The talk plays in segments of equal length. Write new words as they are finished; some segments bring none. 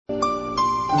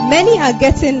Many are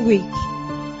getting weak,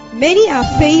 many are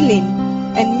failing,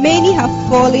 and many have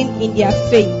fallen in their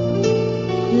faith.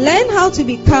 Learn how to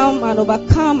become an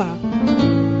overcomer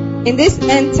in this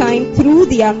end time through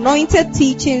the anointed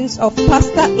teachings of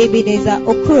Pastor Ebenezer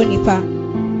Okronipa.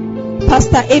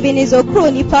 Pastor Ebenezer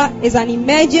Okronipa is an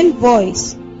emerging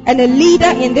voice and a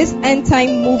leader in this end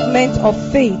time movement of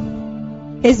faith.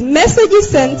 His message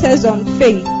centers on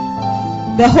faith,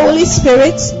 the Holy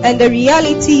Spirit, and the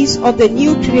realities of the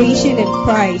new creation in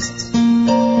Christ.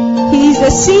 He is the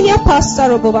senior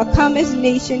pastor of Overcomers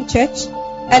Nation Church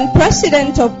and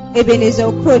president of Ebenezer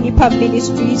Okronipa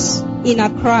Ministries in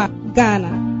Accra,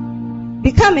 Ghana.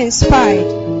 Become inspired,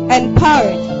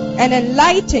 empowered, and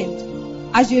enlightened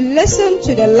as you listen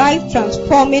to the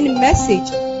life-transforming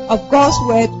message of God's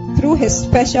Word through His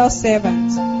special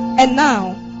servants. And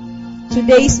now,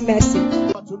 today's message.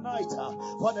 Tonight,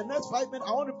 for the next 5 minutes,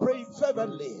 I want to pray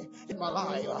fervently in my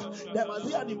life. There must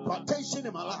be an impartation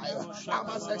in my life. I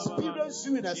must experience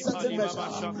you in a certain measure. To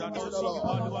the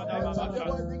Lord. Lift up your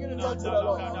voice, begin to talk to the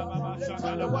Lord. Lift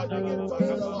up your voice, begin to talk to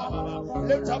the Lord.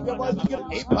 Lift up your voice, begin to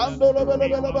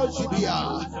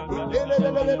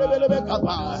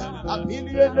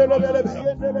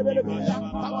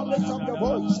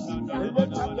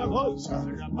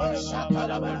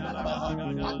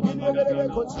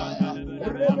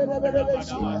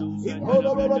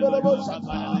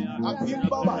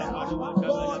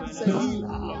God is a healer.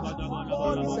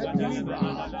 God is a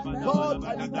deliverer. God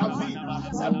can intervene.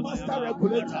 He's a master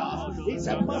regulator. He's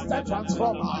a master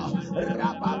transformer.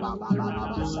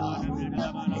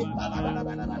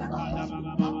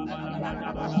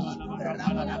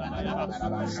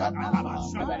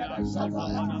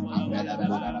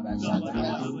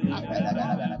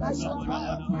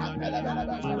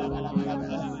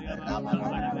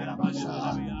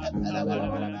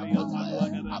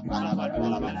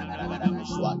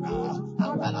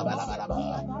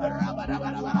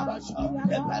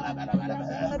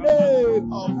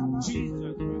 Name of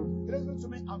Jesus. Listen to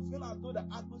me. I feel as though the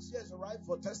atmosphere is ripe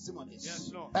for testimonies.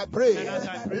 Yes, Lord. I pray,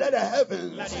 let the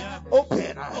heavens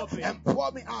open and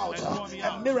pour me out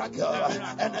a miracle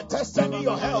and a testimony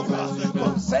of health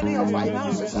concerning your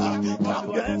finances. Clap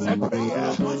your hands and pray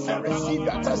and receive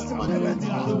your testimony. I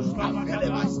feel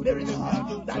in my spirit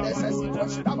that there's a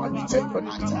situation that must be changed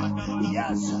tonight.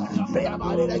 Yes, pray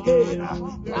about it again.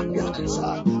 Clap your hands,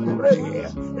 pray,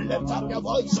 lift up your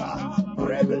voice,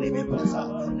 pray, believe in prayer.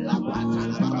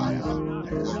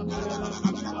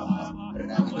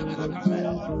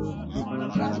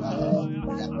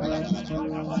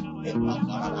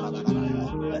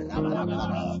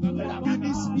 You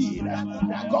need speed.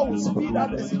 That God will speed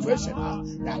up the situation.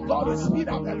 That God will speed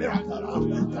up the miracle.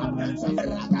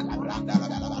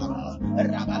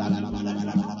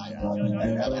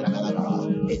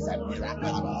 It's a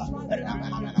miracle.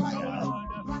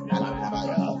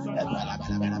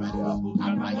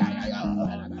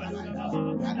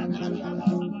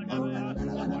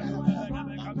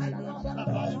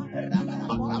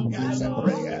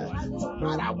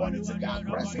 Tonight I want you to get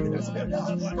aggressive in the spirit.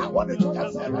 I want you to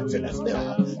get fervent in the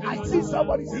spirit. I see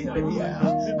somebody's healing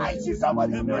here. I see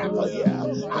somebody's miracle here.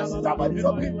 I see somebody's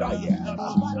open door here.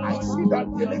 I see that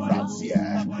deliverance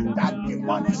here. That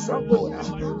demonic stronghold,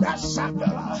 that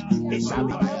shackle, it shall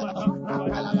be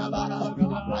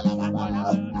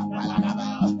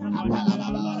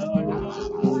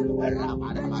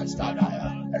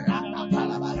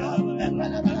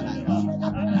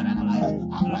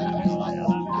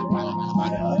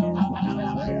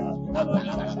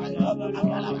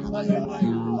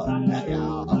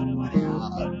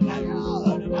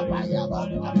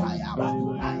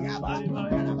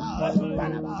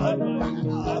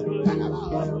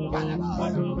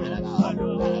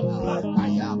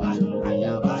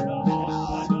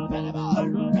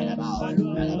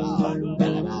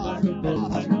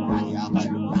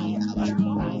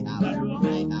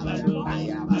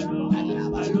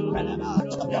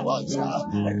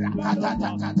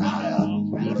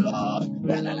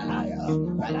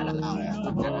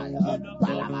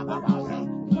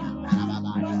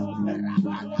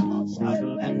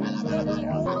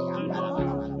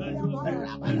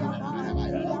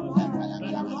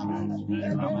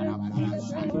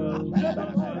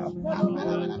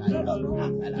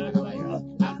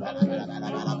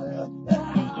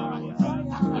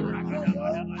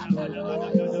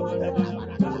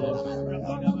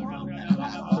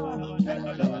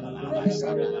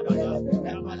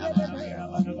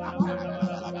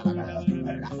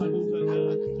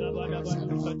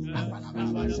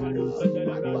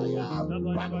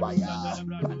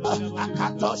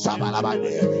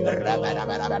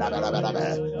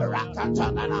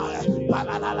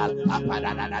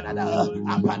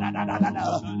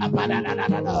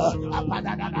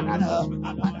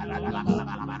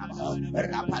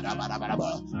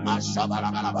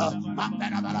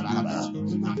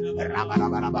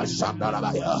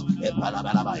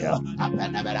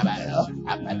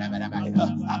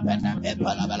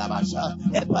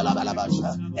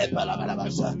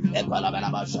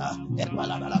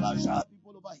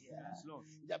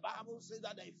The Bible says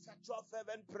that the effectual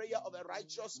fervent prayer of a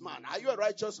righteous man. Are you a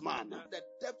righteous man? The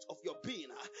depth of your being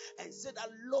and say that,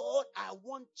 Lord, I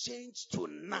want change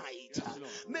tonight.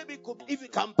 Maybe if you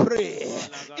can pray,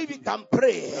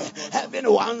 heaven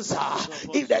will answer.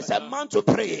 If there's a man to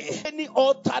pray, any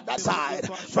altar that side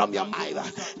from your mind,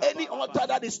 any altar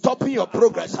that is stopping your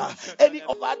progress, any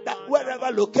altar that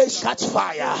wherever location catch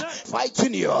fire,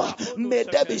 fighting you, may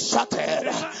they be shattered.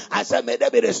 I said, may they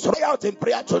be destroyed out in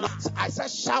prayer tonight. I said,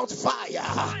 shout fire.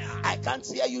 I can't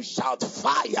hear you shout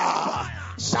fire.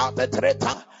 Shout the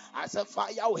traitor. I said,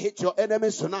 fire will hit your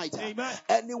enemies tonight. Amen.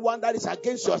 Anyone that is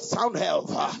against your sound health,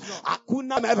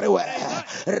 akunam everywhere.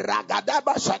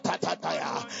 Ragadaba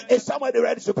shatatataya. Is somebody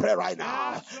ready to pray right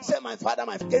now? Say, my Father,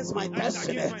 against my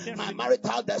destiny, my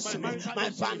marital destiny, my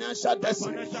financial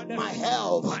destiny, my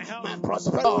health, my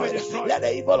prosperity. Let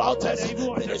the evil altars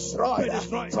be destroyed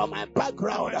from my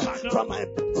background, from my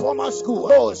former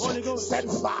school. Send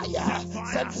fire,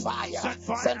 send fire,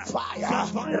 send fire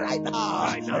right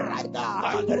now, right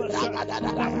now.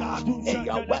 In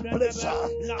your workplace,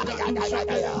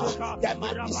 there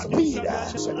might be speed.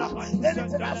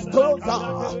 Anything that's closed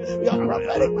down, your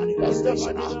prophetic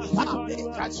manifestation,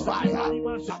 catch fire.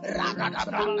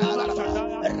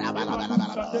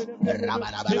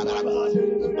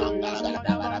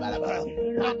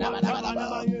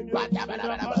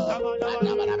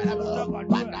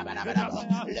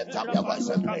 Lift up your voice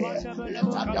and pray.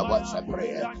 Lift up your voice and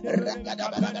pray.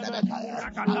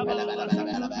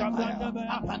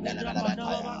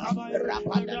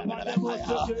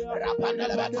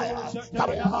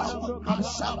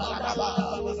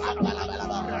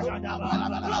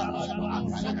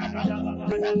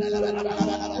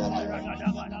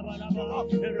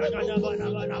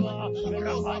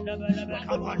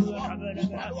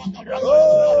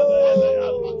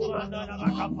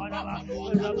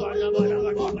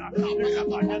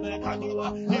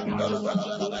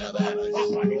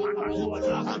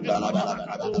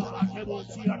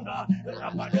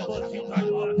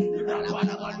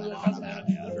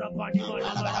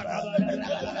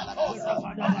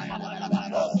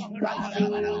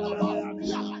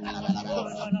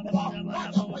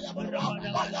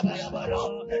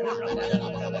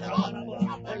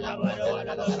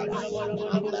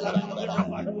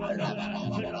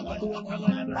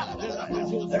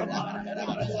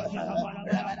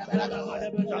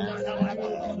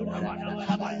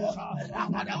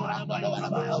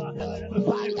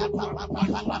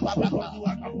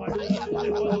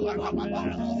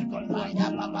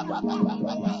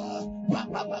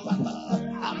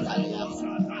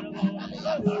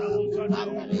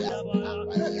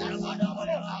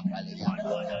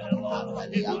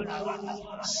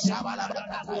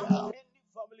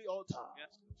 Family altar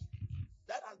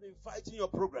that has been fighting your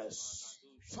progress,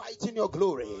 fighting your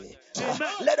glory. Amen.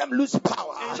 Let them lose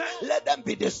power. Amen. Let them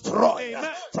be destroyed.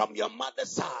 Amen. From your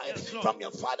mother's side, from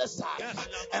your father's side,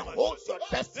 and hold your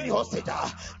destiny hostage.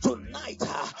 Tonight,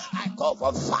 I call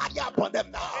for fire upon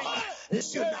them now.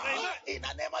 Listen now, in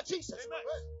the name of Jesus. Amen.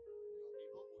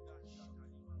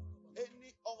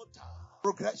 Any altar,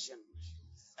 progression,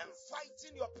 and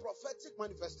fighting your prophetic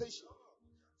manifestation,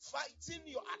 fighting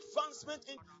your advancement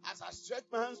as I stretch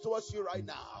my hands towards you right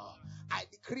now, I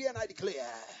decree and I declare,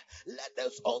 let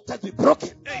those altars be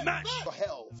broken. Amen. For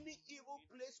help. Any evil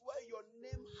place where your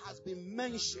name has been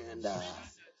mentioned,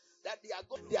 that they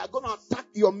are going to attack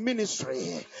your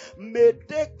ministry, may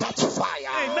they catch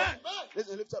fire. Amen.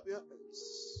 Listen, lift up your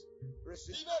hands.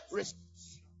 Receive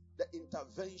the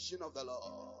intervention of the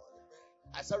Lord.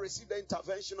 As I receive the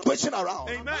intervention of pushing around.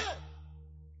 Amen.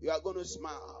 You are going to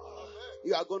smile.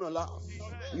 You are going to laugh.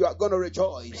 You are going to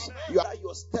rejoice.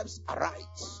 Your steps are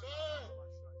right.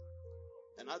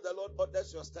 And as the Lord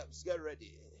orders your steps, get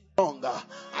ready.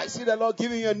 I see the Lord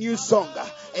giving you a new song.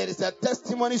 It is a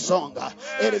testimony song.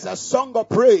 It is a song of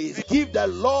praise. Give the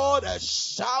Lord a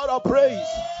shout of praise.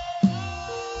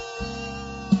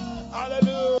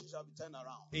 Hallelujah. turn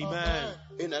around. Amen.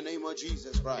 In the name of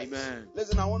Jesus Christ. Amen.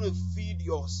 Listen, I want to feed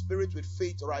your spirit with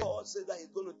faith, right? God says that He's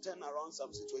going to turn around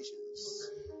some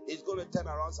situations. He's going to turn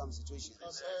around some situations.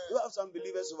 You have some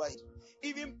believers over here.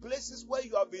 Even places where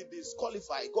you have been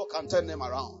disqualified, God can turn them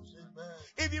around.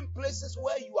 Even places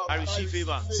where you are. I receive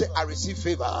favor. Say, I receive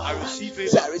favor. I receive favor.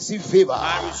 Say, I receive favor.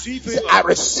 I receive favor. Say, I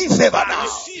receive favor I now.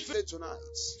 receive Say tonight.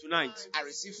 Tonight, I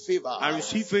receive favor. I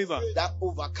receive favor That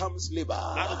overcomes labor.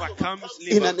 that overcomes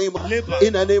In labor. the name of Labor.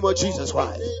 In the name of Jesus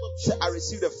Christ. Say, I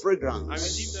receive the fragrance. I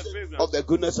receive the fragrance of the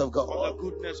goodness of God of the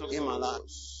goodness of in my God. life.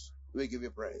 We give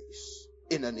you praise.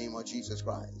 In the name of Jesus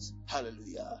Christ.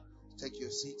 Hallelujah. Take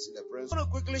your seats in the presence. I'm going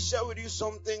to quickly share with you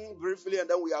something briefly, and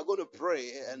then we are going to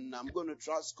pray, and I'm going to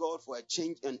trust God for a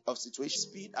change of situation.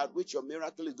 Speed at which your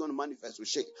miracle is going to manifest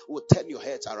will turn your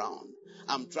heads around.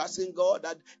 I'm trusting God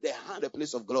that they hand a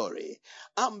place of glory.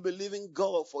 I'm believing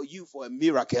God for you for a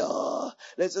miracle.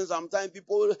 Listen, sometimes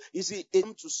people, you see, it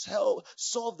come to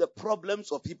solve the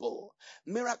problems of people.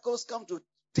 Miracles come to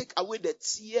take away the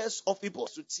tears of people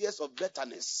to tears of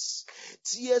bitterness,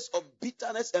 tears of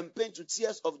bitterness and pain to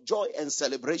tears of joy and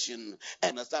celebration.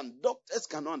 Understand? Doctors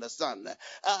cannot understand.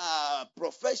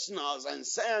 Professionals and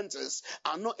scientists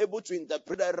are not able to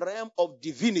interpret the realm of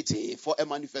divinity for a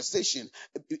manifestation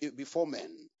before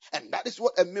men. And that is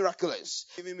what a miracle is.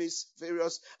 Giving me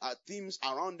various themes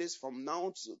around this from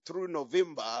now through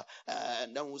November,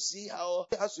 and then we'll see how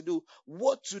it has to do,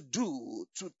 what to do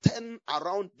to turn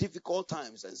around difficult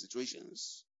times and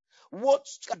situations. What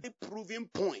are the proving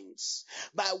points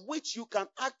by which you can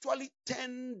actually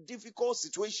turn difficult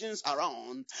situations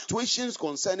around, situations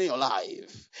concerning your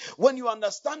life? When you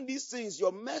understand these things,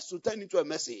 your mess will turn into a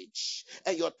message.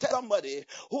 And you'll tell somebody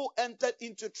who entered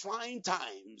into trying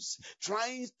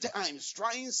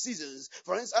seasons,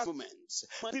 for instance, moments,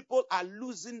 people are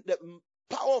losing the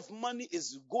power of money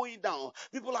is going down.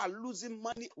 People are losing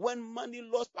money. When money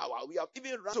lost power, we have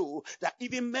even run so that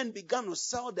even men began to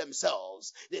sell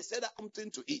themselves. They said something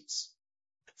to eat.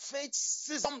 Faith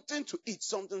sees something to eat,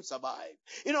 something to survive.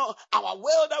 You know, our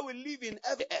world that we live in,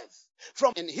 every earth,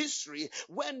 from in history,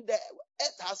 when the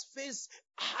earth has faced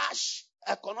harsh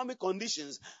economic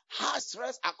conditions, harsh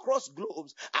stress across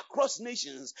globes, across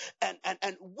nations, and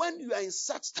when you are in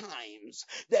such times,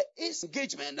 there is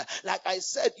engagement. Like I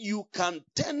said, you can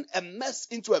turn a mess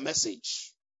into a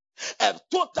message.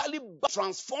 Totally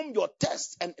transform your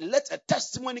test and let a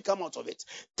testimony come out of it.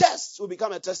 Test will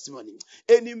become a testimony.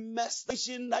 Any message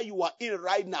that you are in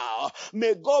right now,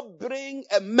 may God bring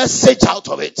a message out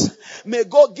of it. May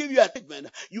God give you a statement.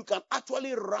 You can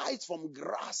actually rise from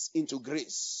grass into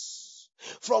grace.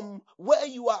 From where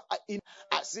you are in,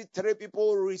 I see 3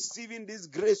 people receiving this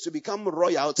grace to become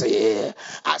royalty.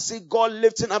 I see God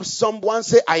lifting up someone,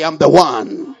 say, I am the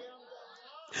one.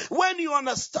 When you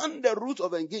understand the root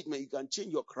of engagement, you can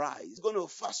change your cry. I'm going to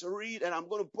fast read, and I'm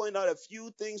going to point out a few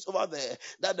things over there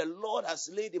that the Lord has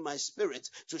laid in my spirit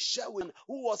to share with one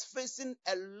who was facing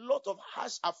a lot of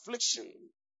harsh affliction.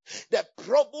 The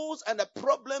troubles and the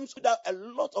problems, that a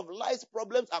lot of life's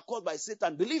problems are caused by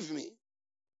Satan. Believe me.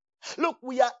 Look,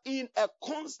 we are in a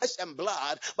constant and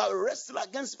blood, but we wrestle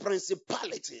against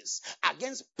principalities,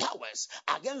 against powers,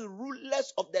 against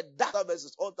rulers of the dark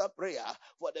versus altar prayer.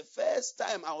 For the first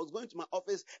time, I was going to my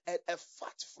office, and a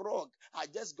fat frog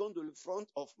had just gone to the front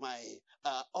of my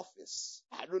office.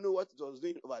 I don't know what it was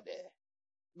doing over there.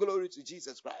 Glory to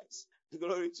Jesus Christ.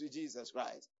 Glory to Jesus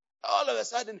Christ. All of a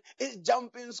sudden, its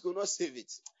jumping could not save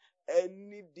it.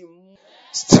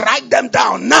 Strike them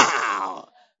down now.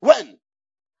 When?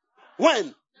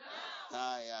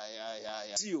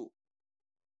 You.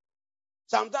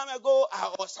 Some time ago,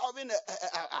 I was having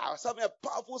a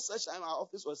powerful session. My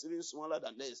office was even smaller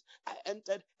than this. I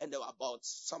entered, and there were about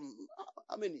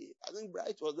I think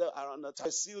Bright was there around the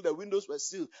time. Sealed, the windows were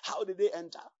sealed. How did they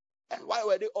enter? And why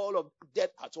were they all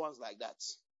dead at once like that?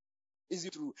 Is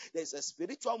it true? There's a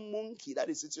spiritual monkey that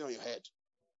is sitting on your head.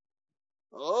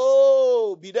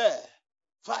 Oh, be there.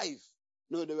 5.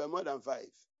 No, there were more than 5.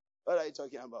 What are you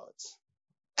talking about?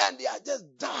 And they had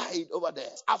just died over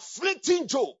there. Afflicting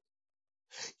Job.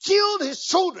 Killed his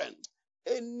children.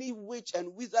 Any witch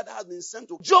and wizard has been sent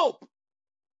to Job.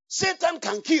 Satan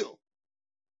can kill.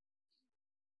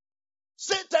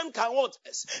 Satan can what?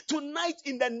 Tonight,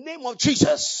 in the name of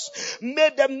Jesus, may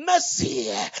the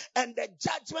mercy and the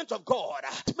judgment of God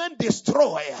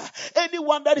destroy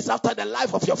anyone that is after the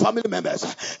life of your family members,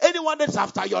 anyone that is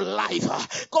after your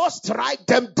life. God, strike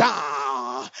them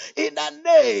down in the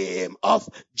name of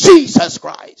Jesus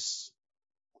Christ.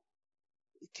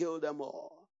 He killed them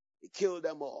all. He killed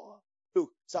them all.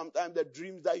 Look, sometimes the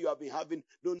dreams that you have been having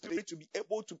don't need to be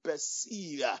able to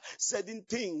perceive certain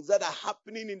things that are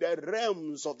happening in the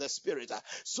realms of the spirit.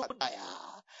 So,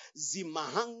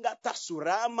 Zimahanga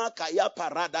Tasurama Kaya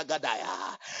Parada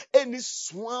Gadaya. Any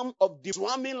swarm of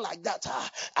swarming like that,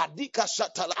 Adika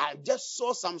Shatala. I just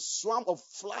saw some swarm of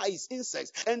flies,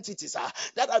 insects, entities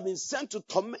that have been sent to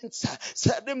torment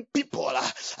certain people.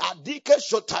 Adika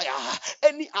Shotaya.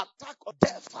 Any attack of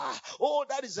death,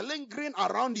 that is lingering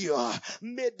around you.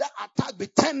 May that attack be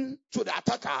turned to the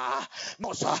attacker.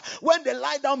 No, sir. When they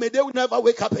lie down, may they never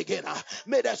wake up again.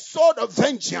 May the sword of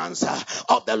vengeance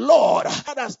of the Lord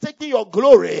that has taken your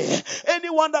glory,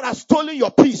 anyone that has stolen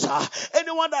your peace,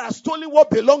 anyone that has stolen what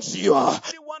belongs to you,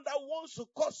 anyone that wants to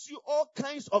cause you all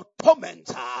kinds of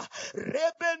torment,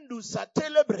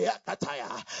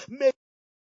 may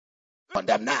on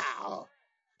them now.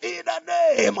 In the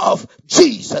name of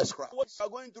Jesus Christ. What you are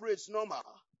going through is normal.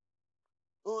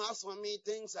 Oh, as for me,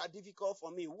 things are difficult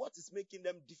for me. What is making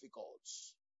them difficult?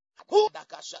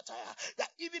 That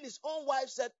even his own wife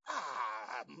said,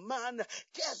 man,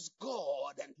 curse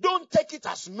God and don't take it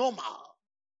as normal.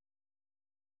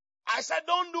 I said,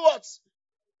 don't do what?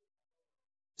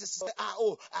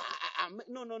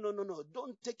 No.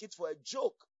 Don't take it for a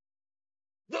joke.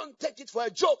 Don't take it for a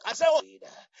joke. I said,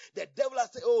 the devil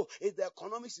has said, it's the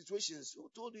economic situations. Who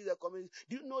told you the economic?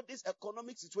 Do you know these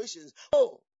economic situations?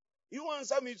 You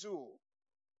answer me too.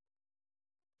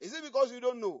 Is it because you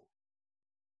don't know?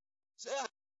 Say,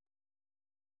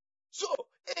 so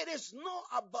it is not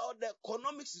about the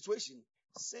economic situation.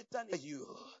 Satan is you.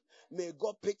 May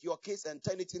God pick your case and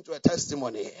turn it into a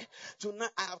testimony.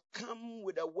 Tonight I have come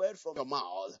with a word from your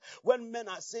mouth. When men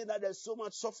are saying that there's so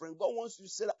much suffering, God wants you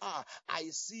to say, I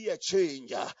see a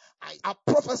change. I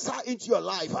prophesy into your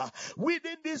life.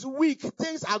 Within this week,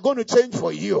 things are going to change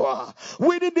for you.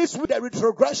 Within this week, the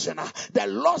retrogression, the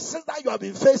losses that you have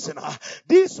been facing,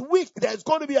 this week there's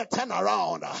going to be a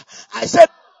turnaround. I said,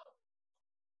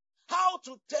 how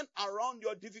to turn around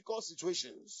your difficult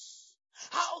situations.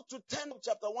 How to turn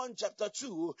chapter 1, chapter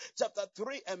 2, chapter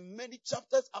 3, and many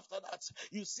chapters after that.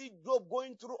 You see Job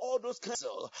going through all those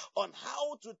counsel on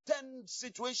how to turn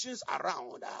situations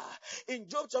around. In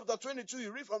Job chapter 22,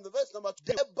 you read from the verse number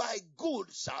 2, thereby good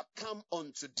shall come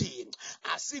unto thee.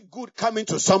 I see good coming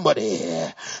to somebody.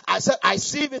 I said, I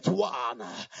receive it 1,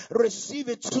 receive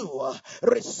it 2,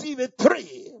 receive it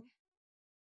 3.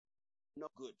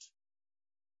 Not good.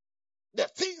 The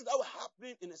things that were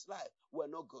happening in his life were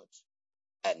not good.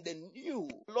 And they knew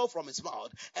law from his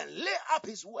mouth and lay up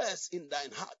his words in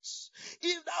thine hearts.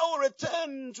 If thou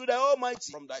return to the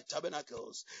Almighty from thy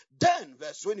tabernacles, then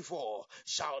verse 24,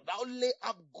 shalt thou lay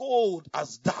up gold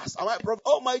as dust.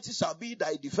 Almighty shall be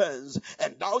thy defense,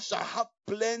 and thou shalt have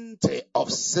plenty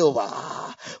of silver.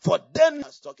 For then, I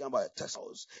was talking about a test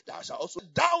house,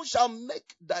 thou shalt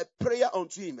make thy prayer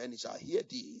unto him, and he shall hear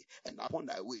thee, and upon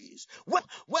thy ways. When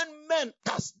men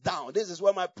cast down, this is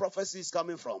where my prophecy is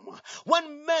coming from.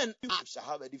 When men shall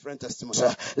have a different testimony.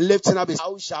 Lifting up is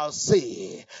thou shalt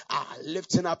say.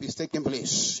 Lifting up is taking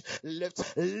place.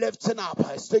 Lifting up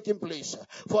is taking place.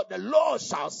 For the Lord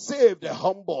shall save the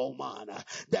humble man.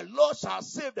 The Lord shall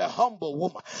save the humble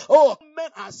woman. Men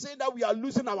are saying that we are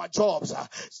losing our jobs.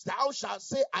 Thou shalt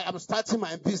say, I am starting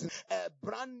my business. A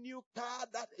brand new car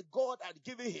that God had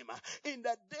given him. In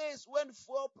the days when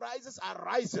fuel prices are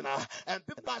rising, and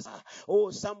people ask,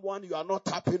 someone, you are not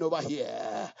tapping over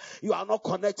here. You are not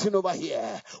connecting over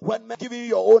here. When men give you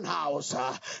your own house,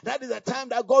 that is the time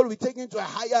that God will be taken to a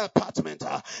higher apartment.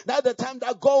 That's the time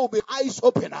that God will be eyes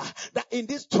open. That in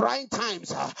these trying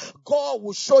times, God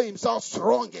will show himself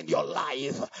strong in your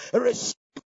life. I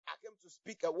came to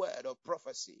speak a word of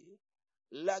prophecy.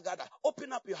 Lagada,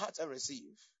 open up your heart and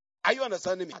receive. Are you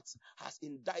understanding me? Has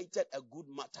indicted a good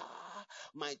matter.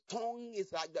 My tongue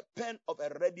is like the pen of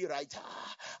a ready writer.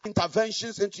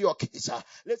 Interventions into your case.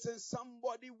 Listen,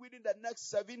 somebody within the next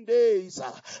 7 days,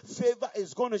 favor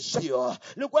is going to show you.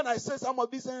 Look, when I say some of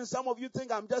these things, some of you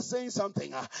think I'm just saying something,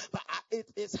 but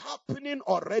it is happening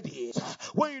already.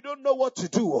 When you don't know what to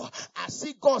do, I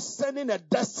see God sending a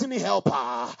destiny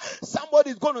helper. Somebody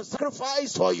is going to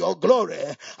sacrifice for your glory.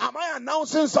 Am I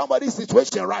announcing somebody's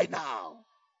situation right now?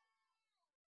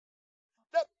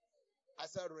 I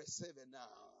said, receive it now.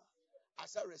 I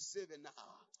said, receive it now.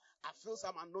 I feel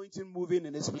some anointing moving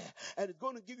in this place. And it's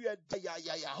going to give you a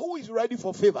Who is ready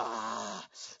for favor?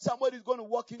 Somebody is going to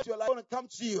walk into your life, going to come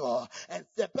to you. And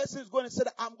the person is going to say,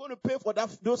 I'm going to pay for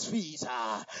those fees.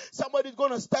 Somebody is going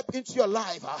to step into your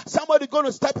life. Somebody is going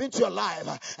to step into your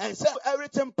life and say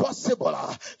everything possible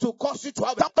to cause you to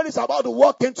have. Somebody is about to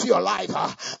walk into your life.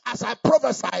 As I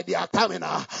prophesy, they are coming.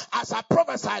 I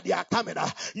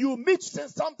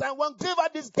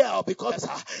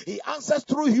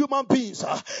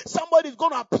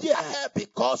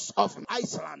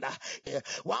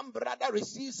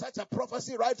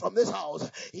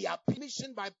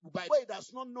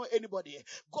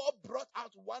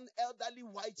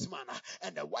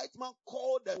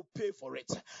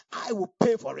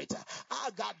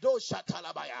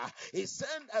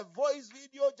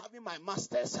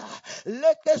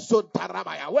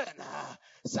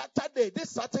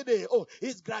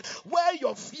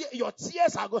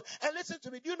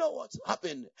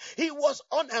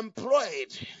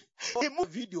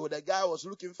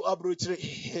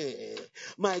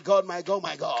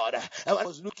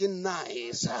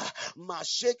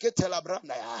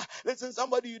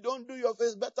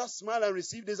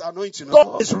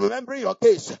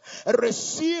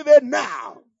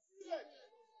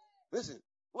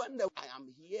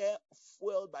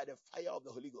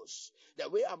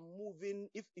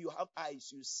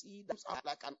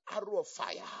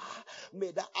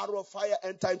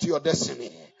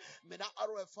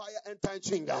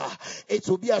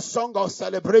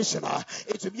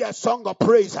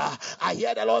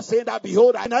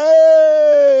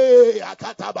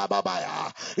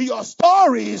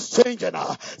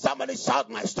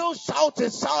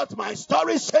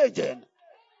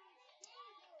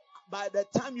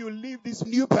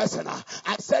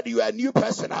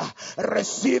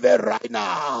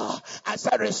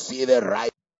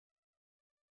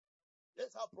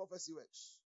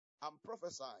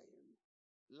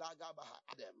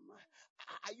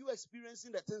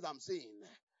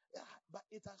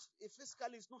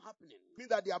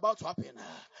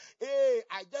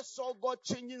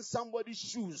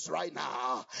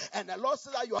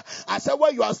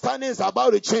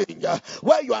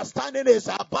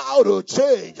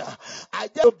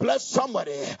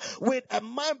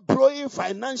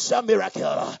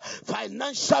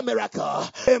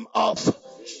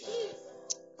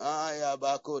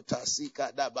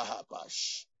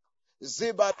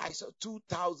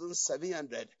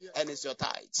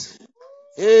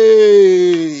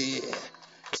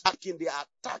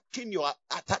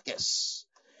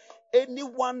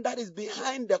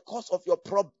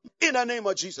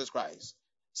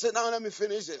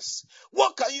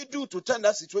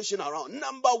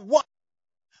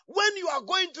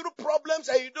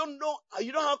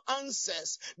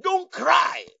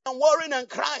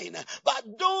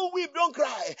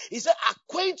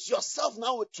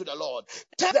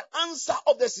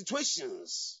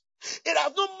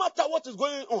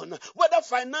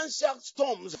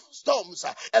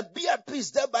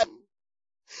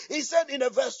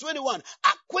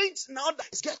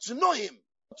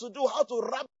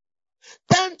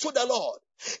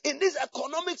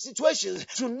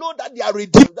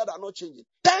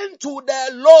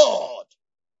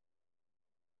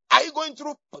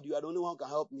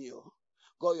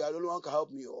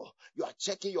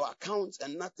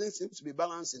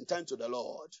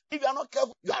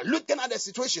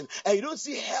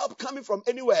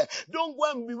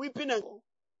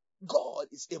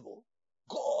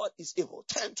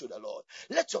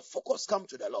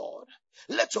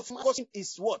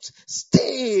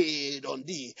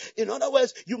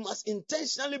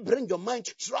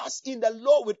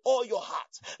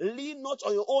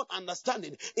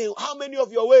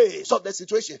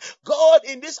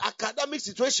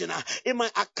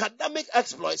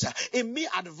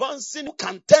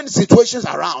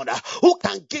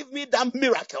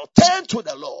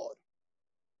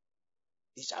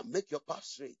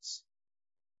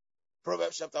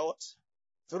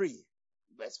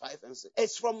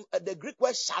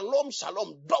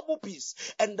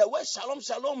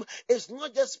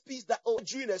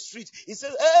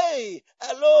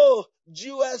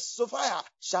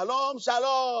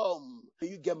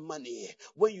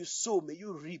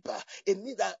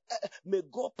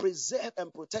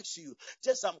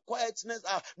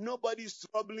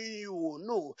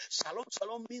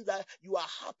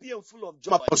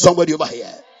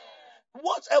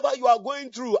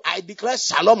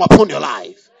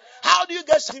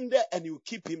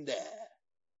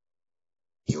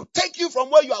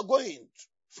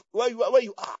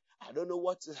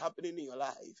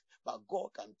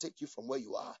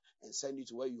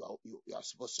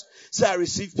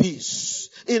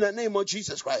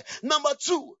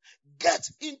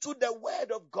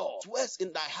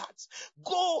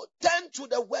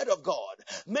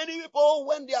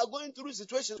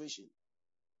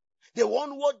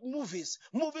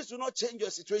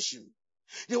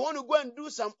They want to go and do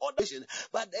some other thing,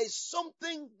 but there is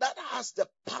something that has the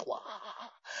power,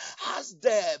 has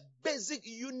the basic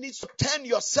units to turn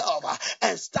yourself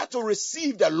and start to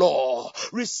receive the law,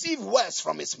 receive words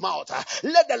from his mouth.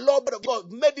 Let the Lord of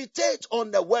God meditate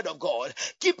on the word of God.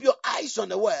 Keep your eyes on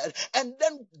the word and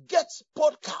then get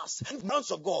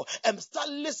podcasts of God and start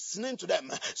listening to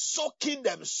them, soaking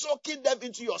them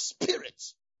into your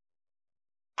spirit.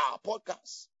 Our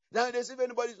podcasts. Nowadays, if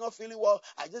anybody's not feeling well,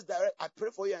 I pray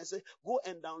for you and say, go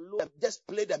and download them. Just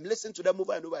play them. Listen to them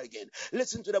over and over again.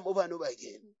 Listen to them over and over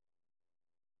again.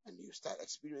 And you start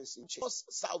experiencing change.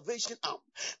 Salvation arm.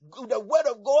 The word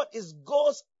of God is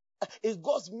God's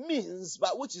means by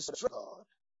which is God.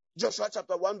 Joshua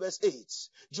chapter 1 verse 8.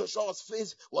 Joshua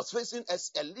was facing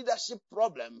a leadership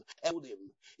problem. And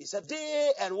he said,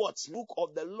 day and what? Book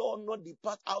of the law not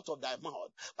depart out of thy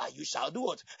mouth, but you shall do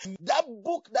what? That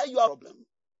book that you are problem.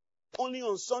 Only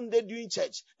on Sunday during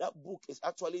church, that book is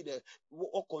actually the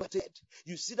content.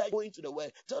 You see that going to the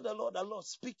word. Tell the Lord,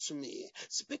 speak to me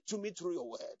through your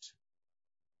word.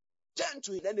 Turn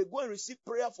to it, then they go and receive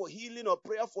prayer for healing or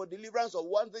prayer for deliverance or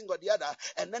one thing or the other,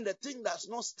 and then the thing does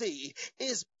not stay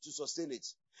is to sustain it.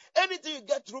 Anything you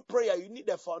get through prayer, you need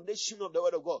the foundation of the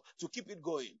word of God to keep it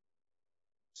going.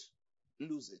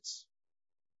 Lose it.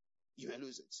 You may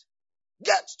lose it.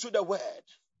 Get to the word.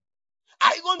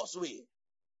 Are you going this way?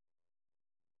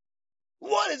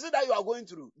 What is it that you are going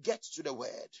through? Get to the word.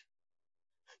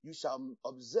 You shall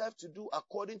observe to do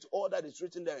according to all that is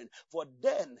written therein. For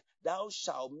then thou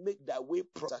shalt make thy way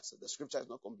prosperous. The scripture is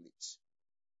not complete.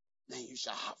 Then you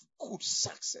shall have good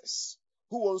success.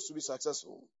 Who wants to be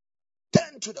successful?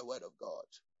 Turn to the word of God.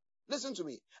 Listen to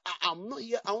me. I'm not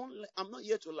here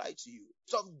to lie to you.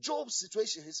 So of Job's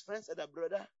situation, his friend said,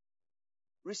 brother,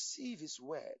 receive his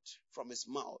word from his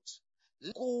mouth.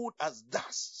 Cold as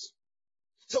dust.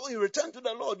 So when you return to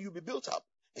the Lord, you'll be built up.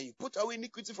 And you put away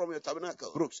iniquity from your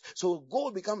tabernacle. Brooks. So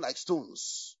gold become like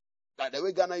stones. Like the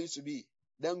way Ghana used to be.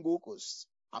 Then Gold Coast.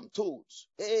 I'm told.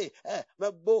 Hey,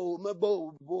 my bow.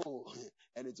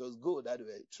 And it was gold that we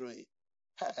were throwing.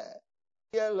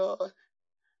 Yeah, Lord.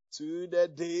 To the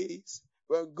days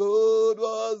when gold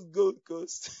was Gold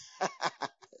Coast.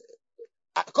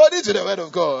 According to the word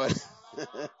of God.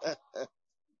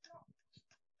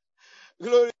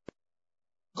 Glory.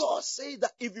 God says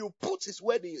that if you put his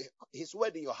word in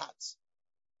your heart,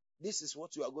 this is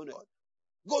what you are going to do.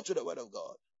 Go to the word of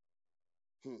God.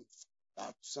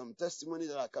 Some testimonies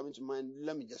that are coming to mind.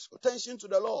 Let me just go. Attention to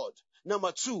the Lord.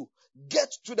 Number 2, get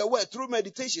to the word through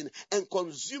meditation and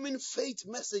consuming faith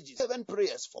messages. Fervent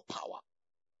prayers for power.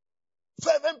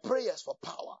 Fervent prayers for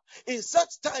power. In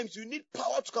such times, you need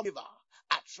power to come over.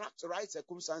 Attract the right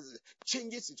circumstances.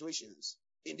 Change situations.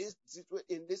 In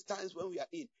these times when we are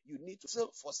in, you need to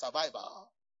seek for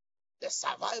survival. The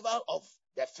survival of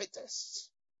the fittest.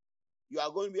 You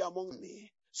are going to be among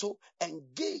me. So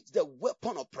engage the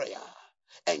weapon of prayer.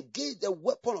 Engage the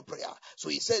weapon of prayer. So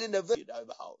he said in the very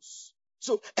house.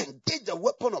 So engage the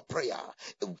weapon of prayer.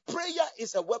 Prayer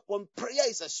is a weapon. Prayer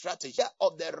is a strategy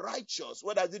of the righteous.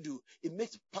 What does it do? It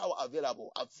makes power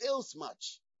available. Avails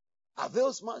much.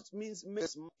 Avails much means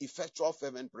makes effectual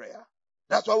fervent prayer.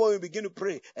 That's why when we begin to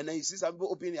pray, and then you see some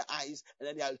people open their eyes, and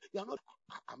then you are not.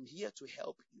 I'm here to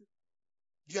help you.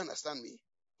 Do you understand me?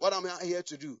 What am I here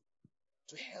to do?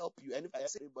 To help you. And if I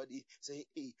say everybody say,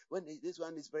 hey, when this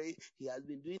one is very, he has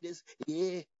been doing this,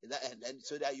 and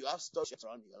so that you have stuff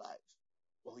around your life.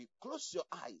 When you close your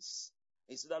eyes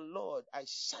and say that, Lord, I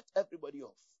shut everybody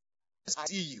off. I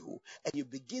see you, and you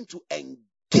begin to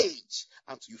engage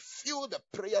until you feel the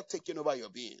prayer taking over your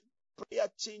being. Prayer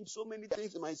changed so many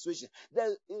things in my situation.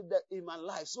 In my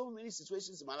life, so many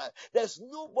situations in my life. There's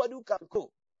nobody who can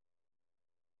go.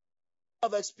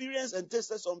 I've experienced and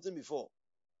tasted something before.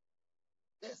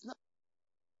 There's nothing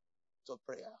of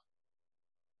prayer.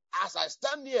 As I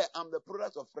stand here, I'm the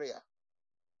product of prayer.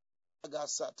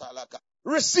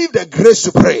 Receive the grace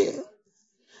to pray.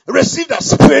 Receive the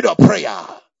spirit of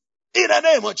prayer. In the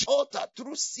name of altar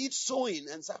through seed sowing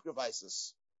and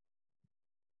sacrifices.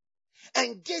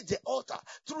 Engage the altar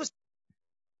through.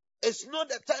 It's not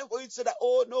the time for you to say that,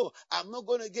 oh no, I'm not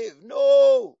going to give.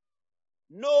 No.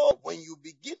 When you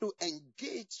begin to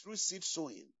engage through seed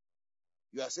sowing,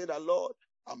 you are saying that, Lord,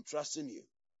 I'm trusting you.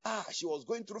 She was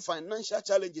going through financial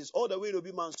challenges all the way to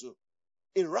Bimansu.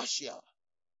 In Russia,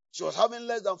 she was having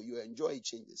less than you enjoy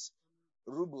changes.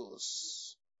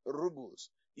 Rubles.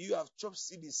 You have chopped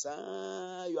cedis.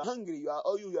 You are hungry.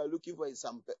 All you are looking for is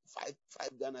some five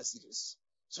Ghana cedis,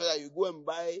 so that you go and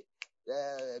buy.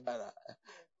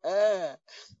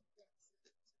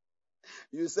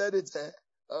 You said it.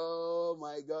 Oh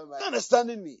my God,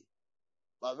 understanding me.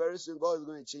 But very soon, God is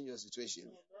going to change your situation.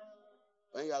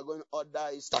 When you are going to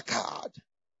order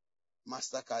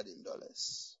Mastercard in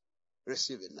dollars.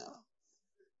 Receive it now.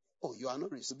 Oh, you are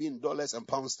not receiving dollars and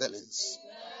pound sterling.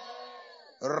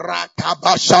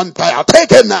 Rakabashantaya.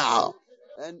 Take it now.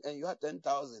 And you had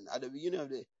 10,000 at the beginning of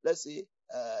the, let's say,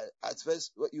 at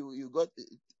first, you got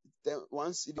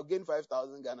once you gain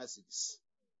 5,000 Ghana cedis.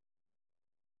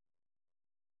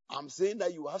 I'm saying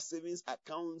that you have savings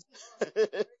accounts.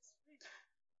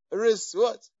 Risk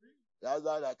what? That's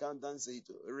how the accountant say it.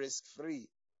 Risk free.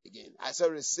 Again, I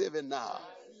said receive it now.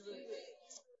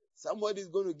 Somebody is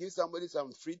going to give somebody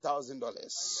some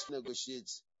 $3,000.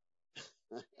 Negotiate.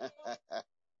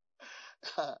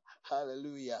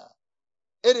 Hallelujah.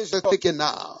 It is taken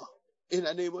now. In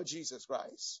the name of Jesus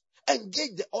Christ.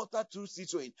 Engage the altar through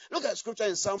seed. Look at scripture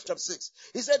in Psalm chapter 6.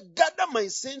 He said, gather my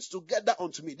saints together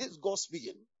unto me. This is God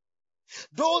speaking.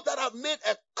 Those that have made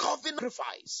a covenant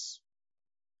sacrifice.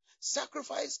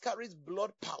 Sacrifice carries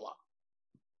blood power.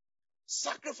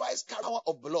 Sacrifice carries power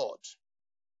of blood.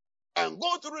 And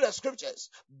go through the scriptures.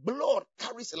 Blood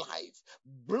carries life.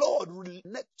 Blood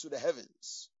relates to the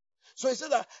heavens. So he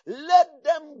said that let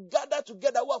them gather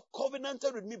together who have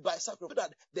covenanted with me by sacrifice, so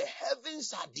that the heavens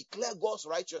shall declare God's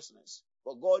righteousness.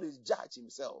 But God is judge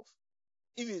himself.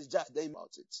 If he is judge, then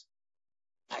about it.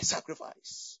 By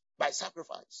sacrifice. By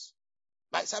sacrifice.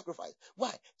 By sacrifice.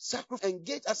 Why? Sacrifice.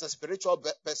 Engage as a spiritual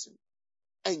person.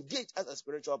 Engage as a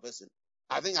spiritual person.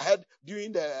 I think I heard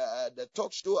during the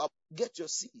talk show, get your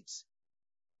seeds.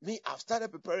 Me, I've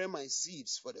started preparing my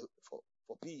seeds for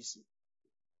PEC.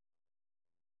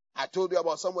 I told you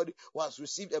about somebody who has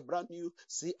received a brand new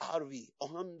CRV, a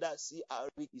Honda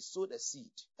CRV. He sowed a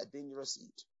seed, a dangerous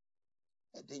seed.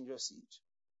 A dangerous seed.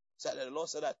 So the Lord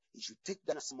said that he should take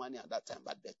that money at that time,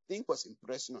 but the thing was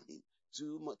impressing on him.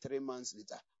 3 months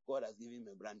later, God has given him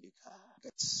a brand new car.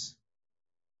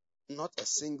 Not a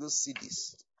single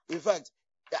CDs. In fact,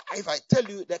 if I tell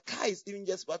you, the car is even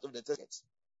just part of the ticket.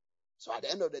 So at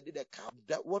the end of the day, the car,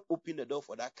 what opened the door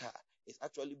for that car is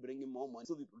actually bringing more money.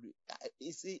 So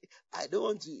you see, I don't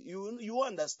want to, you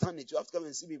understand it. You have to come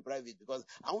and see me in private because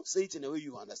I won't say it in a way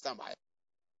you understand.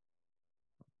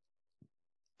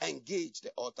 Engage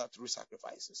the altar through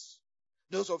sacrifices.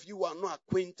 Those of you who are not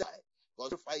acquainted with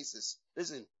sacrifices,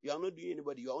 listen, you are not doing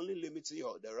anybody. You are only limiting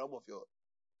the realm of your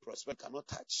prosperity. Cannot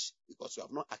touch because you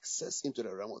have not access into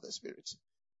the realm of the spirit.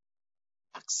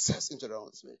 Access into the realm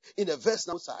of the spirit. In the verse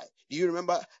outside, do you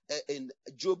remember in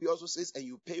Job he also says, and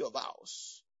you pay your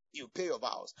vows. You pay your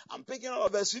vows. I'm picking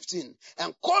up verse 15.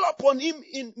 And call upon him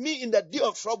in me in the day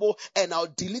of trouble, and I'll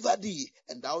deliver thee,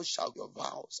 and thou shalt your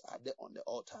vows are there on the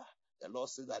altar. The Lord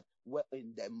says that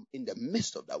in the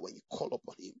midst of that, when you call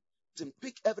upon him, to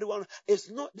pick everyone, it's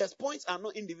not, the points are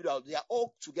not individual, they are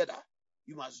all together.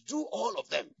 You must do all of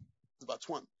them. But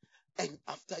one. And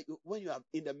when you are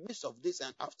in the midst of this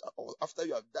and after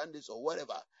you have done this or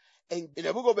whatever, and in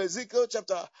the book of Ezekiel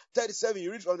chapter 37,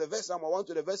 you read from the verse number 1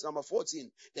 to the verse number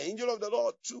 14, the angel of the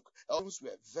Lord took, arms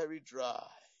were very dry.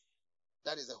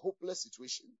 That is a hopeless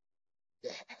situation.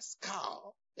 The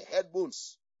skull, the head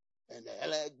bones, and the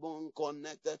leg bone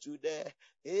connected to the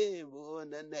hip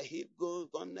bone, and the hip bone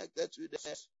connected to the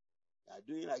head. You are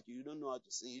doing like you don't know how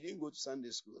to sing. You didn't go to Sunday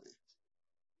school.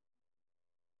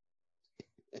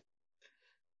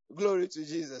 Glory to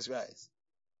Jesus Christ.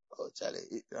 Oh,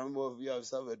 Charlie, some of you have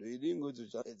suffered. You didn't go to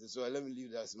church, so let me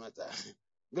leave that matter.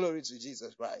 Glory to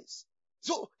Jesus Christ.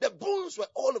 So the bones were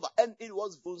all over, and it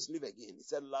was bones live again. He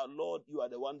said, Lord, you are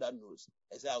the one that knows.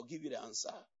 I said, I'll give you the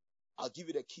answer. I'll give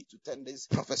you the key to 10 days.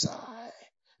 Prophesy.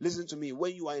 Listen to me.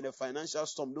 When you are in a financial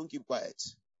storm, don't keep quiet.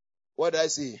 What did I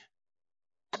say?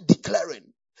 Declaring.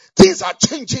 Things are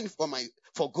changing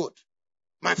for good.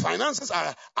 My finances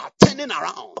are turning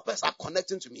around. Purpose are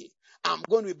connecting to me. I'm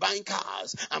going to be buying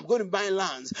cars. I'm going to be buying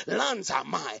lands. Lands are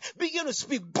mine. Begin to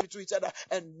speak to each other,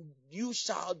 and you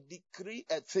shall decree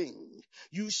a thing.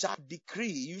 You shall decree.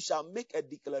 You shall make a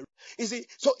declaration. You see,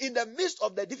 so in the midst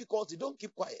of the difficulty, don't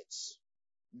keep quiet.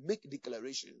 Make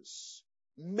declarations.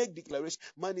 Make declaration.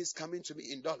 Money is coming to me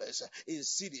in dollars, in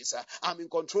cities. I'm in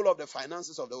control of the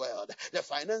finances of the world. The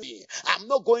finance. I'm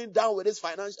not going down with this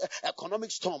financial economic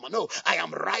storm. No, I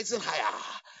am rising higher.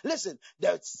 Listen,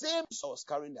 the same was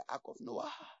carrying the ark of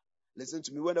Noah. Listen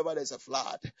to me. Whenever there's a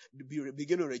flood,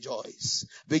 begin to rejoice.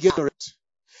 Begin to rejoice.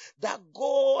 That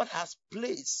God has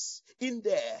placed in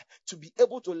there to be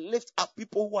able to lift up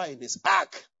people who are in his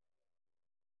ark.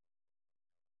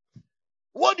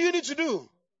 What do you need to do?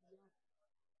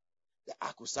 The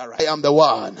ark will start right. I am the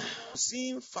one.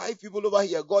 Seeing 5 people over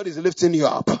here, God is lifting you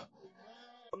up.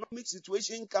 economic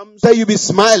situation comes, say you'll be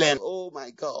smiling. Oh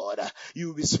my God,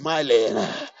 you'll be smiling.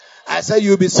 I said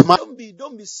you'll be smiling.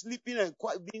 Don't be sleeping and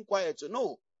being quiet.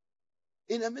 No.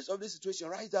 In the midst of this situation,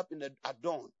 rise up at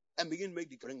dawn and begin to make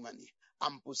the current money.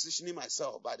 I'm positioning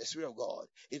myself by the Spirit of God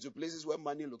into places where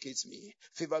money locates me,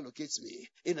 favor locates me.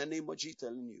 In the name of Jesus,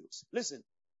 telling you. Listen,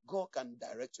 God can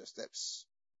direct your steps.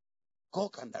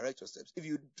 God can direct your steps. If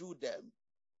you do them,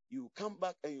 you come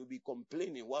back and you'll be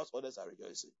complaining whilst others are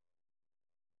rejoicing.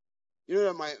 You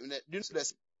know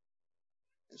that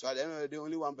so at the end of the day,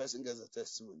 only one person gets a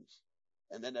testimony.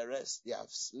 And then the rest, they have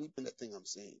sleep in the thing I'm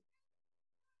saying.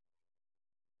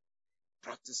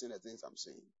 Practicing the things I'm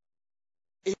saying.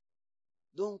 If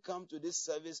don't come to this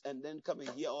service and then come and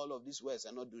hear all of these words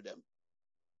and not do them.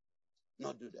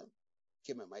 Not do them.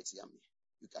 Came a mighty army.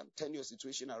 You can turn your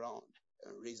situation around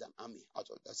and raise an army out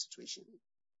of that situation.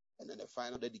 And then the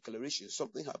final declaration,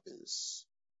 something happens.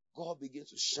 God begins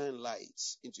to shine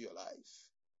light into your life.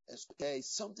 And so there is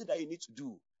something that you need to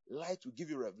do. Light will give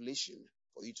you revelation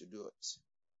for you to do it.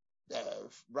 The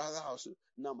brother also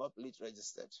number plate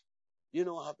registered. You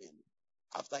know what happened?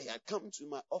 After he had come to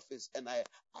my office and I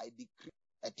decreed,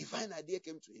 a divine idea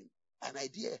came to him. An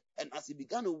idea. And as he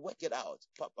began to work it out,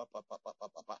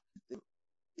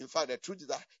 in fact, the truth is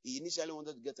that he initially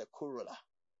wanted to get a Corolla.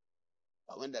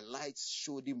 But when the lights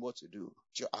showed him what to do,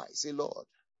 your eyes, say, Lord,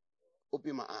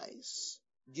 open my eyes.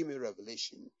 Give me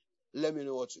revelation. Let me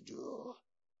know what to do.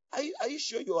 Are you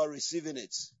sure you are receiving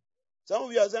it? Some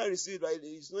of you are saying receive it, right?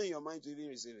 It's not in your mind to even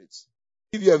receive it.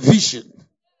 Give you a vision.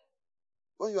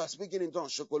 When you are speaking in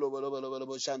tongues, be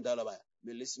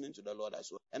listening to the Lord as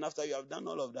well. And after you have done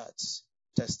all of that,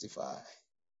 testify.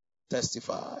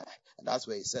 Testify. And that's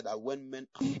where he said that when men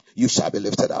are, you shall be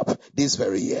lifted up this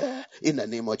very year in the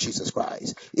name of Jesus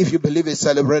Christ. If you believe it,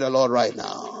 celebrate the Lord right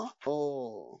now.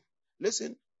 Oh,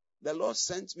 listen, the Lord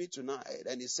sent me tonight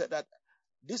and he said that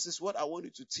this is what I want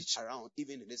you to teach around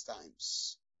even in these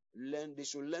times. They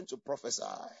should learn to prophesy.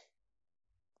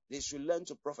 They should learn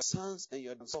to prophesy. Sons and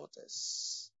your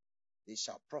daughters, they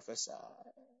shall prophesy.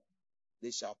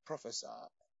 They shall prophesy.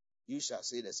 You shall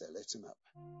say there's a lifting up.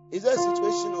 Is there a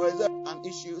situation or is there an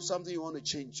issue, something you want to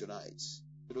change tonight?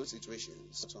 Those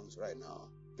situations, songs right now,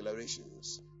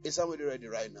 declarations. Is somebody ready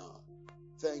right now?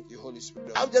 Thank you, Holy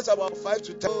Spirit. I'm just about 5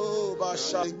 to 10. Oh,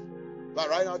 but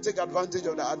right now, take advantage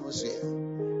of the atmosphere.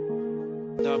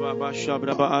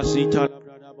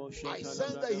 I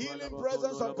sense the healing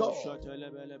presence of God.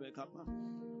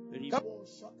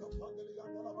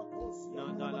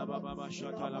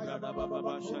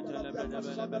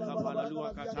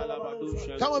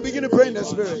 Come on, begin to pray in the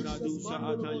Spirit.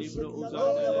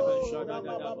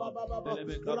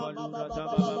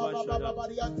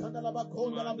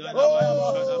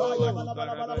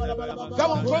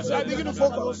 Come on, close your eyes, begin to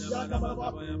focus.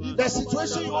 The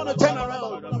situation you want to turn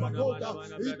around.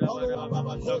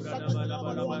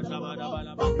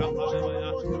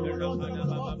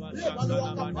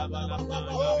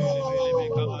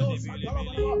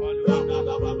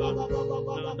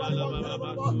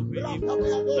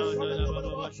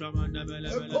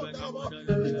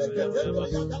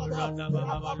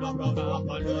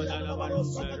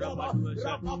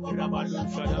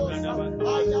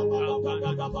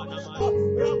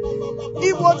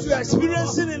 If what you're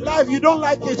experiencing in life you don't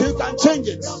like it, you can change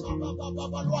it.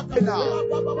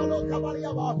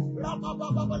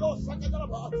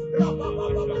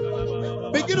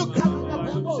 Begin to come.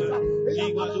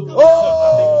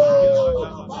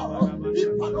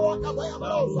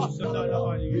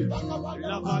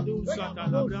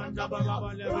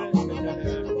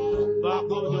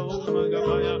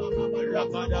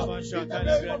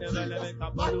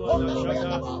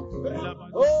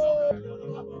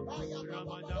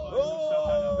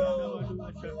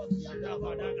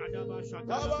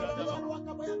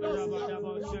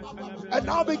 And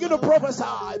now begin to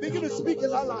prophesy. Begin to speak in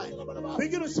that line.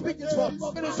 Begin to speak in forth.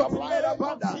 Begin to supply it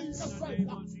abundance.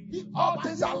 All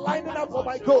things are lining up for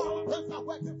my good.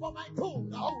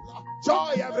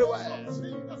 Joy everywhere.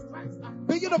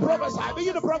 Begin to prophesy.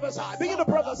 Begin to prophesy. Begin to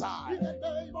prophesy.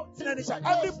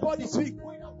 Everybody speak.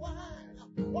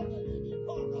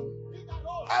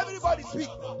 Everybody speak.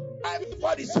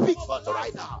 Everybody speak for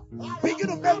right now. Begin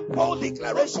to make bold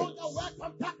declarations.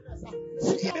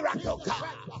 See a miracle come.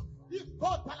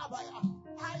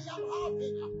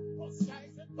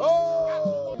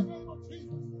 Oh.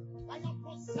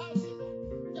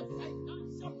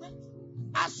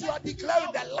 As you are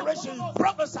declaring the declaration,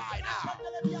 prophesy now.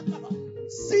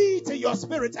 See it in your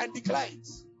spirit and declare it.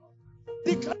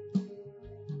 Declare.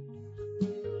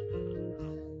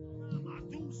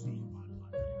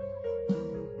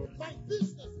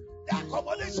 The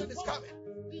accommodation is coming.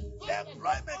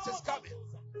 Employment is coming.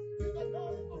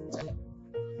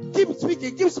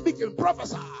 Keep speaking,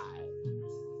 prophesy.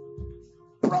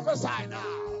 Prophesy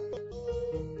now.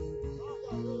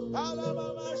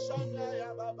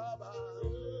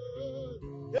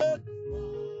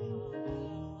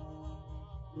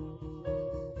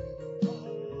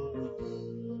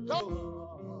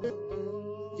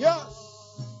 Yes.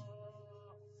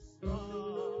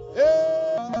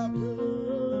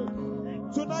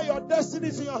 Tonight your destiny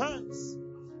is in your hands.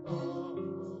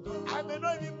 I may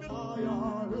not even be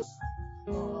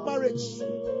marriage.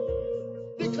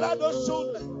 Declare those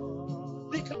children.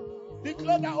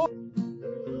 Declare that.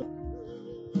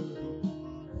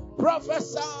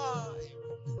 Prophesy.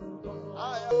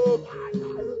 I hope.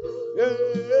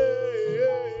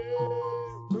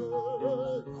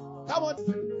 Come on.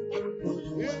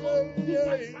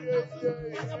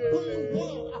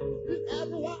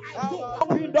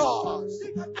 Open doors.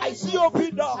 I see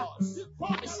open doors.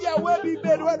 I see a way being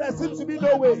made where there seems to be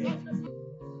no way.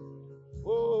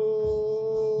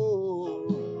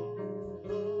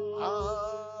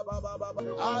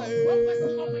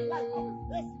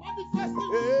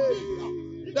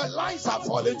 The lines are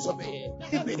falling to me.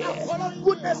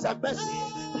 Goodness and mercy,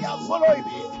 they are following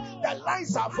me. The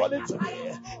lines are falling to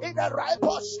me in the right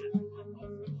portion.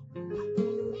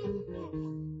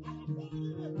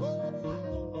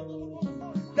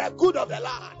 The good of the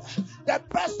land, the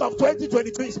best of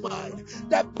 2022 is mine.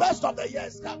 The best of the year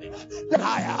is coming. The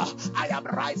higher, I am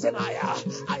rising higher.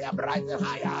 I am rising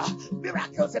higher.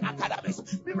 Miracles in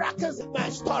academies, miracles in my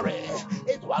story.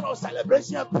 It's one of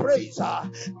celebration and praise.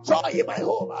 Joy in my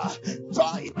home,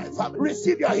 joy in my family.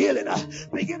 Receive your healing.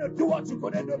 Begin to do what you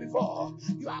couldn't do before.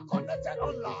 You are connected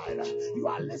online. You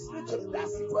are listening to that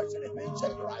situation is being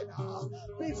changed right now.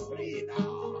 Be free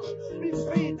now. Be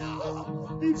free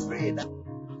now. Be free now.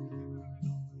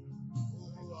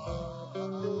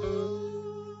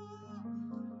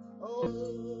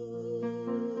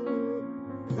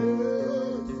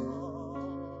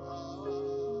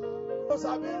 Those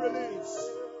have been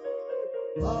released.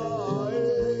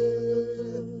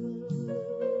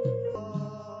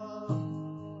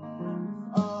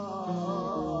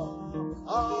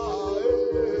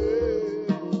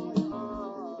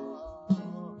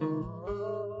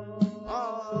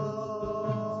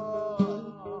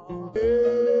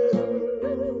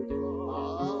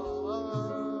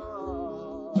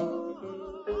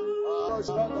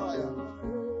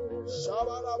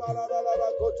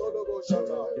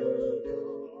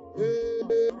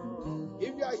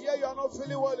 If you are here, you are not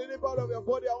feeling well in any part of your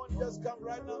body, I want you to just come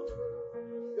right now.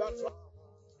 You are trying.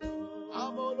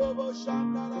 I'm all over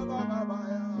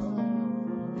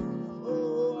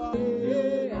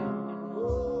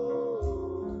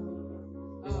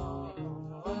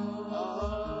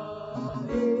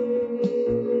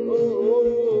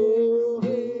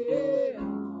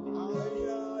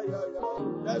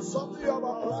There's something you have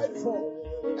applied for,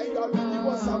 and you are looking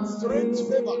for some strange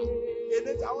favor in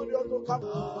it. I want you to come.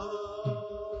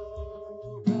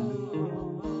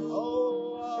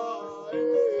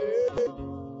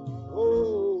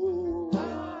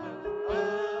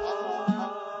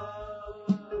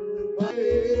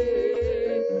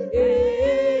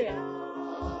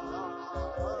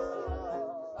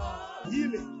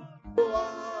 Healing.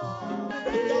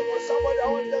 Somebody, I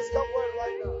want you to just come well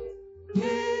right now.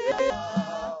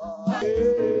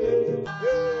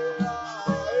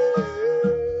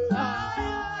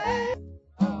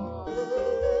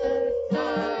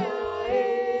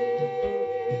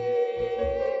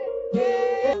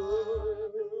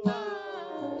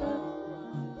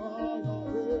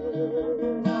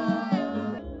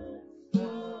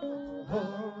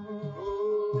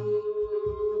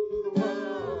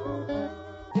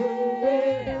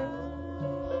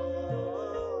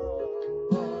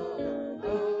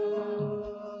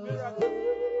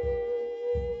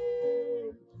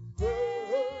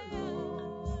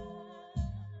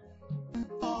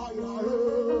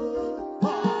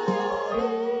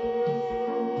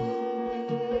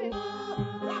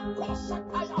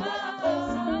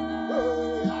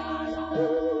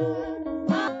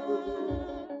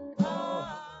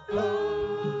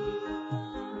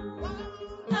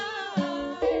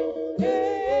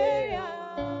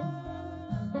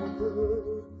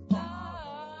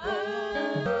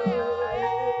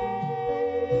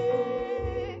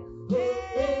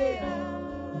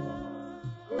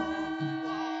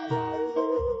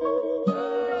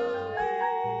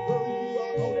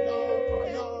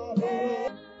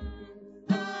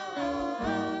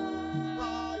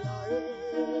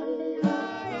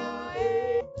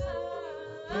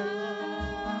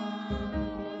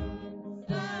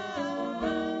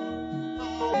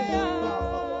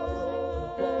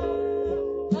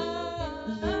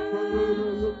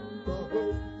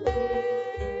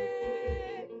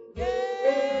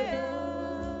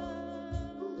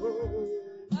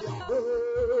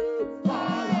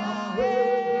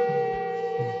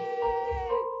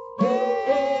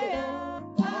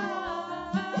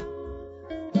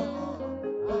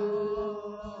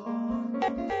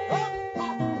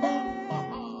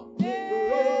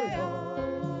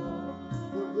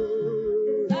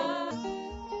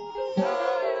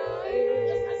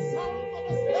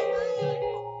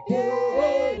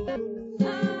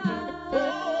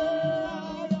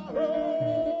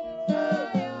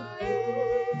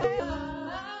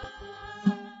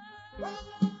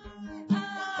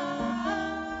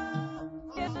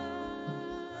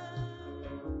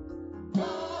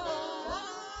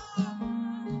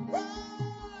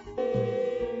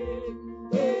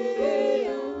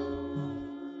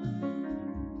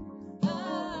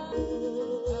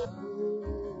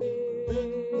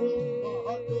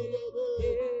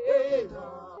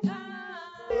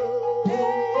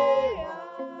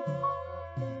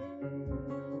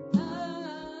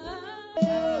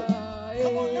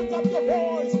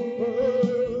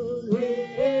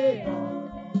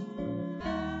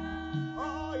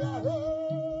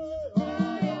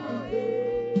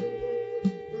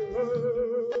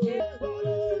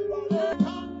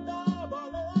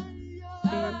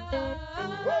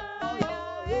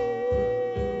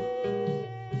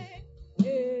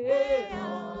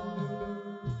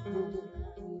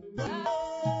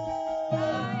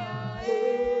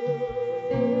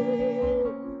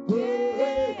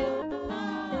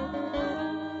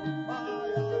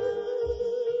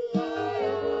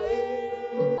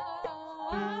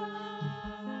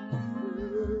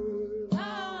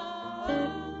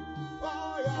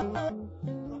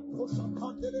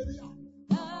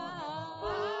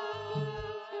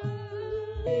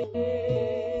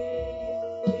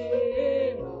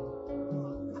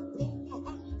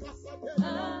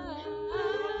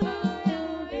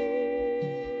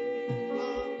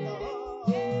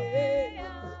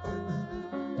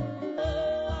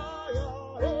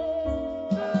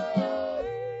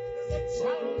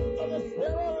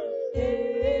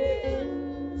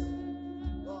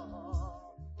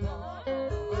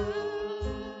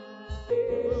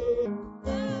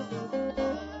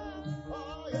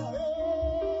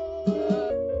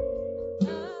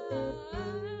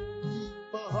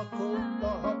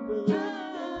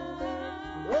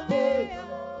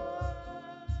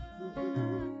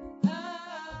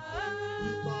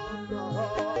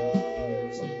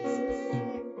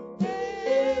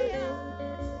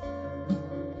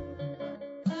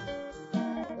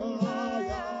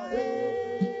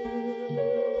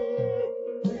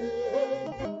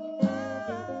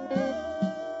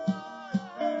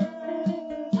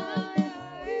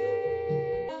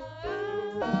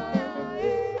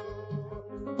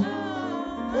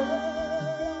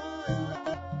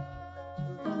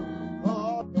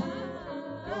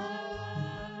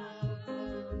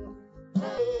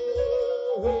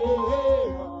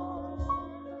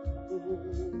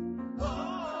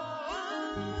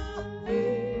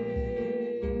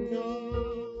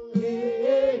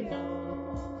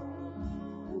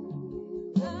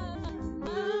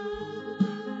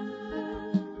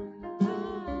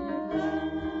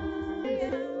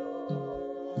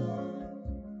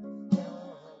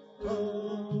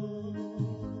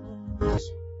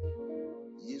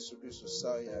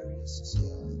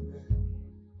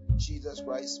 Jesus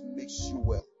Christ makes you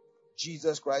well.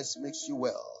 Jesus Christ makes you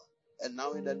well. And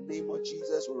now in the name of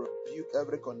Jesus, we rebuke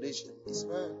every condition.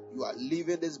 You are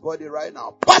leaving this body right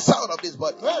now. Pass out of this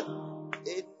body.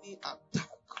 Any attack,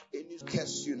 any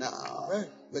curse you now.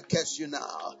 We curse you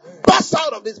now. Pass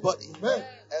out of this body.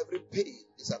 Every pain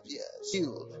disappears.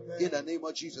 Healed in the name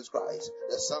of Jesus Christ,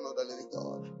 the Son of the living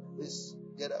God. Please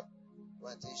get up.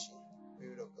 Plantation,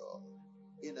 Spirit of God.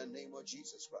 In the name of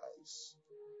Jesus Christ.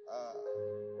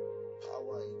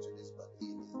 Power into this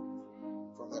body.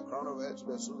 From the crown of her head to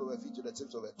the soles of her feet to the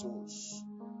tips of her toes.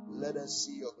 Let us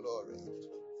see your glory.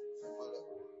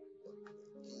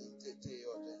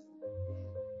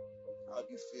 How do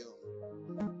you feel?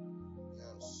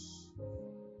 Yes.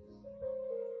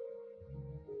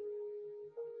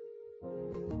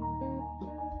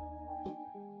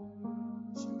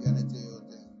 She's gonna tell you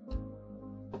thing.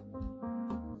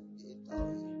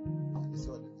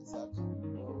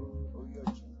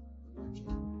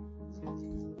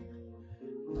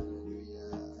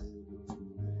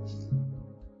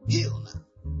 Heal now.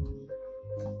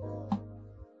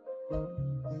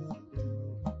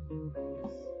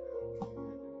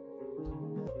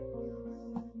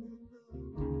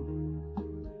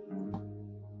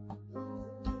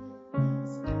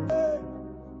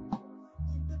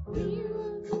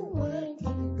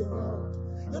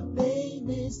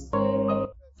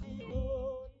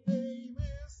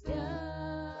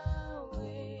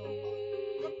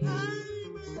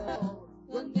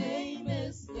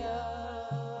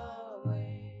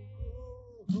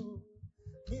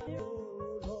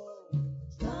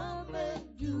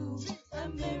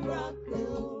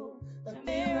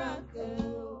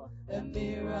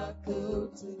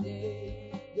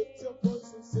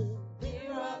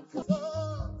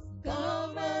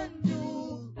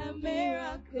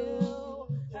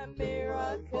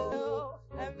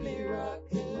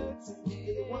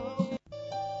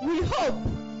 We hope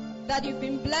that you've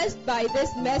been blessed by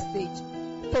this message.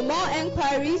 For more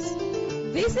enquiries,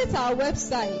 visit our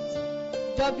website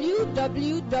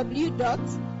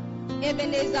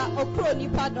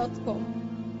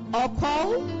www.ebenezerokronipa.com or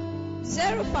call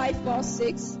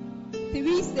 0546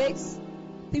 36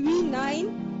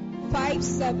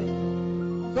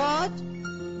 3957. God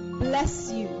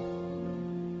bless you.